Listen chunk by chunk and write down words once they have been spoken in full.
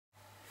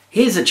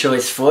Here's a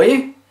choice for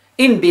you.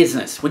 In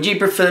business, would you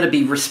prefer to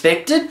be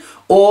respected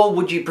or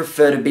would you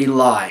prefer to be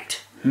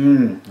liked?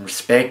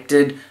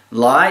 Respected,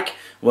 like,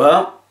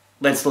 well,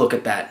 let's look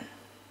at that.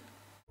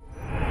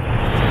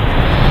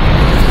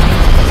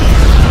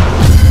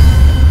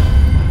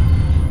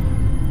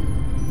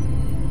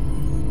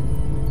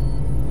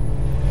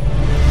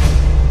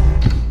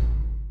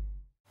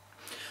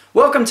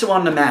 Welcome to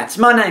On The Mats.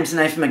 My name's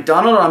Nathan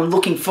McDonald. I'm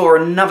looking for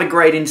another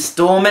great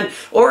installment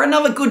or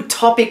another good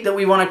topic that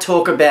we want to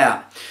talk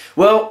about.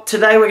 Well,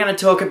 today we're going to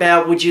talk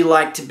about, would you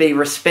like to be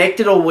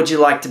respected or would you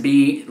like to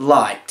be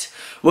liked?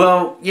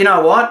 Well, you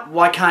know what?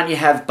 Why can't you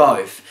have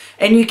both?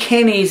 And you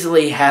can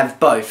easily have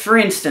both. For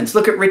instance,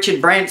 look at Richard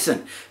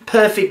Branson.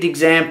 Perfect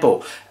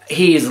example.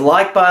 He is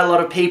liked by a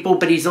lot of people,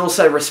 but he's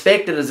also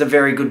respected as a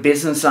very good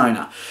business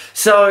owner.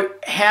 So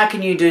how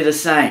can you do the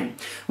same?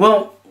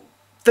 Well,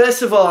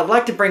 first of all, I'd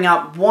like to bring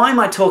up, why am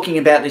I talking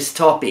about this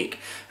topic?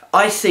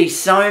 I see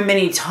so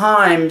many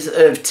times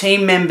of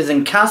team members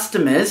and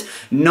customers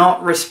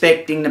not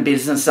respecting the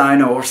business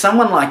owner or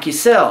someone like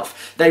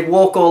yourself. They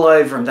walk all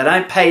over them. They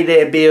don't pay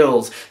their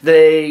bills.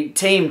 The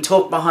team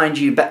talk behind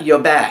your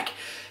back.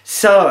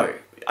 So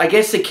I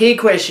guess the key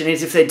question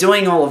is, if they're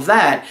doing all of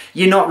that,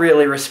 you're not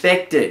really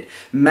respected.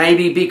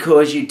 Maybe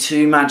because you're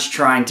too much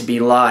trying to be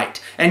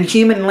liked. And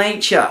human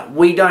nature,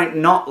 we don't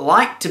not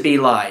like to be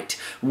liked.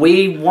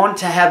 We want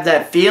to have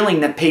that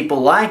feeling that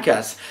people like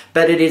us,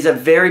 but it is a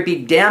very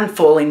big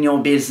downfall in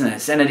your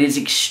business, and it is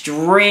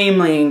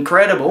extremely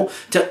incredible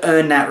to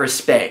earn that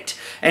respect.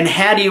 And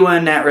how do you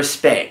earn that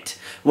respect?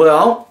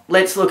 Well,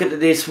 let's look at it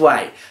this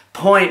way.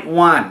 Point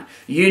one,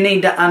 you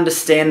need to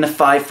understand the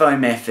FIFO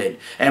method.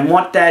 And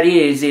what that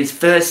is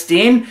first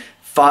in,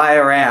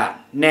 fire out.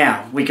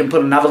 Now, we can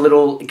put another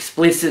little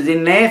explicit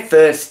in there,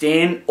 first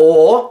in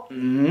or,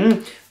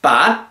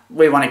 but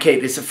we want to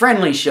keep this a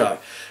friendly show.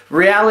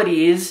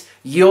 Reality is,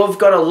 you've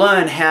got to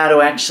learn how to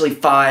actually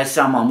fire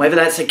someone, whether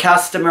that's a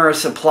customer, a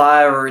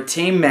supplier, or a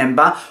team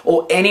member,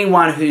 or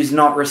anyone who's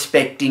not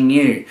respecting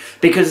you.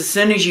 Because as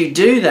soon as you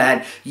do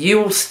that, you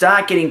will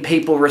start getting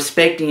people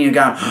respecting you,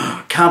 going,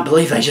 oh, can't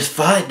believe they just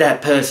fired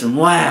that person,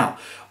 wow.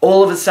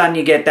 All of a sudden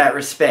you get that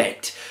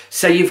respect.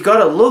 So you've got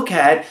to look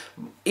at,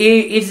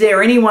 is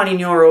there anyone in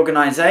your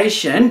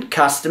organization,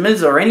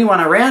 customers or anyone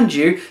around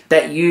you,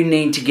 that you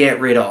need to get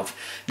rid of?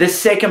 The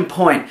second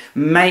point,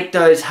 make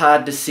those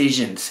hard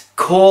decisions.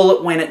 Call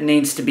it when it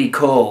needs to be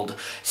called.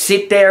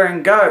 Sit there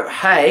and go,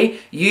 hey,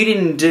 you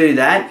didn't do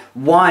that.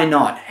 Why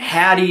not?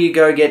 How do you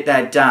go get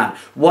that done?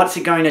 What's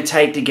it going to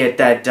take to get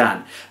that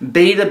done?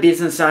 Be the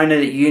business owner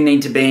that you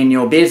need to be in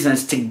your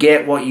business to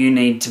get what you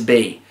need to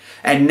be.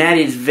 And that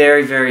is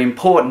very, very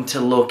important to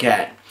look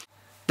at.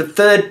 The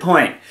third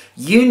point,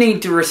 you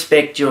need to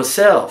respect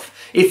yourself.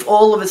 If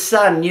all of a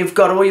sudden you've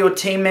got all your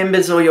team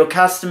members or your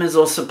customers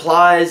or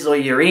suppliers or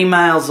your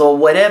emails or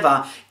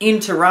whatever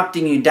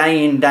interrupting you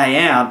day in, day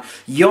out,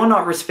 you're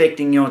not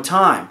respecting your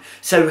time.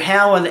 So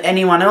how are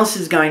anyone else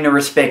is going to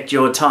respect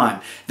your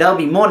time? They'll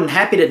be more than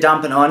happy to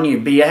dump it on you,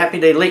 be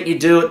happy to let you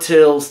do it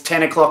till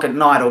 10 o'clock at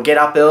night or get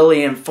up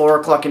early and 4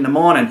 o'clock in the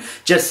morning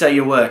just so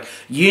you work.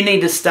 You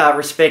need to start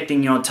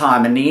respecting your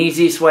time, and the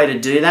easiest way to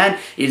do that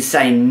is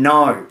say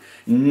no.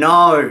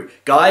 No.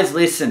 Guys,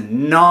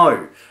 listen,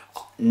 no.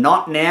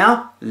 Not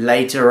now,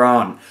 later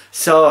on.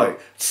 So,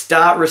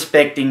 start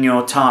respecting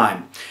your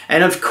time.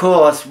 And of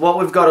course, what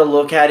we've got to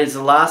look at is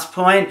the last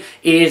point,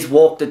 is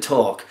walk the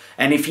talk.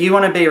 And if you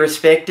want to be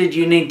respected,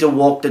 you need to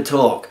walk the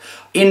talk.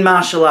 In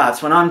martial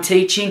arts, when I'm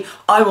teaching,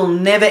 I will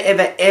never,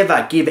 ever,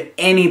 ever give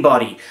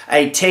anybody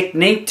a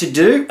technique to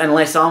do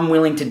unless I'm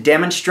willing to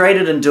demonstrate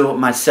it and do it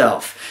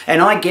myself.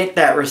 And I get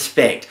that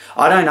respect.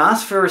 I don't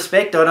ask for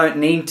respect, I don't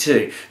need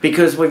to.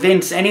 Because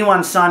within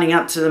anyone signing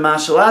up to the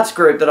martial arts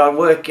group that I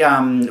work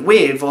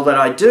with, or that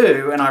I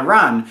do and I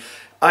run,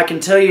 I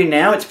can tell you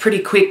now, it's pretty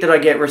quick that I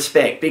get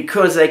respect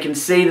because they can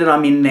see that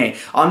I'm in there.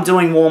 I'm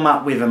doing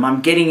warm-up with them.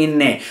 I'm getting in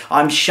there.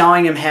 I'm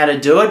showing them how to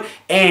do it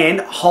and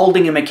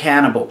holding them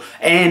accountable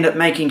and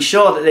making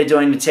sure that they're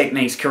doing the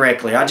techniques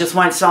correctly. I just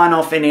won't sign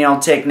off any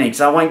old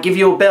techniques. I won't give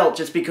you a belt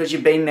just because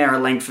you've been there a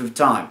length of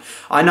time.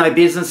 I know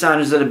business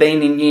owners that have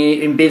been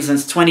in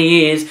business 20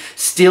 years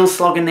still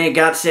slogging their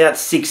guts out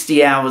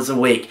 60 hours a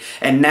week,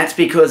 and that's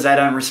because they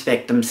don't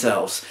respect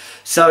themselves.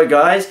 So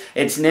guys,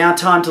 it's now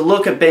time to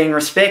look at being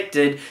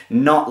respected,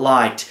 not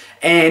liked.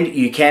 And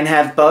you can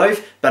have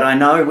both, but I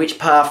know which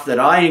path that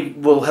I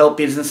will help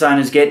business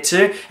owners get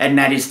to, and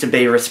that is to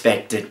be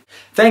respected.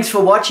 Thanks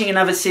for watching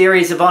another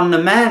series of On The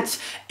Mats,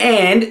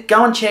 and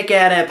go and check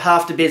out our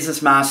Path to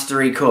Business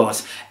Mastery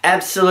course.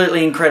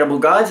 Absolutely incredible,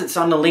 guys. It's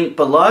on the link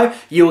below.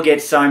 You'll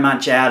get so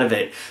much out of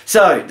it.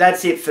 So,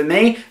 that's it for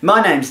me.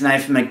 My name's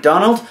Nathan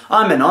McDonald.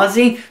 I'm an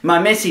Aussie. My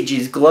message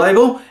is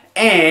global.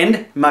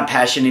 And my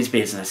passion is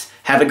business.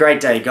 Have a great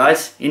day,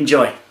 guys.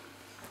 Enjoy.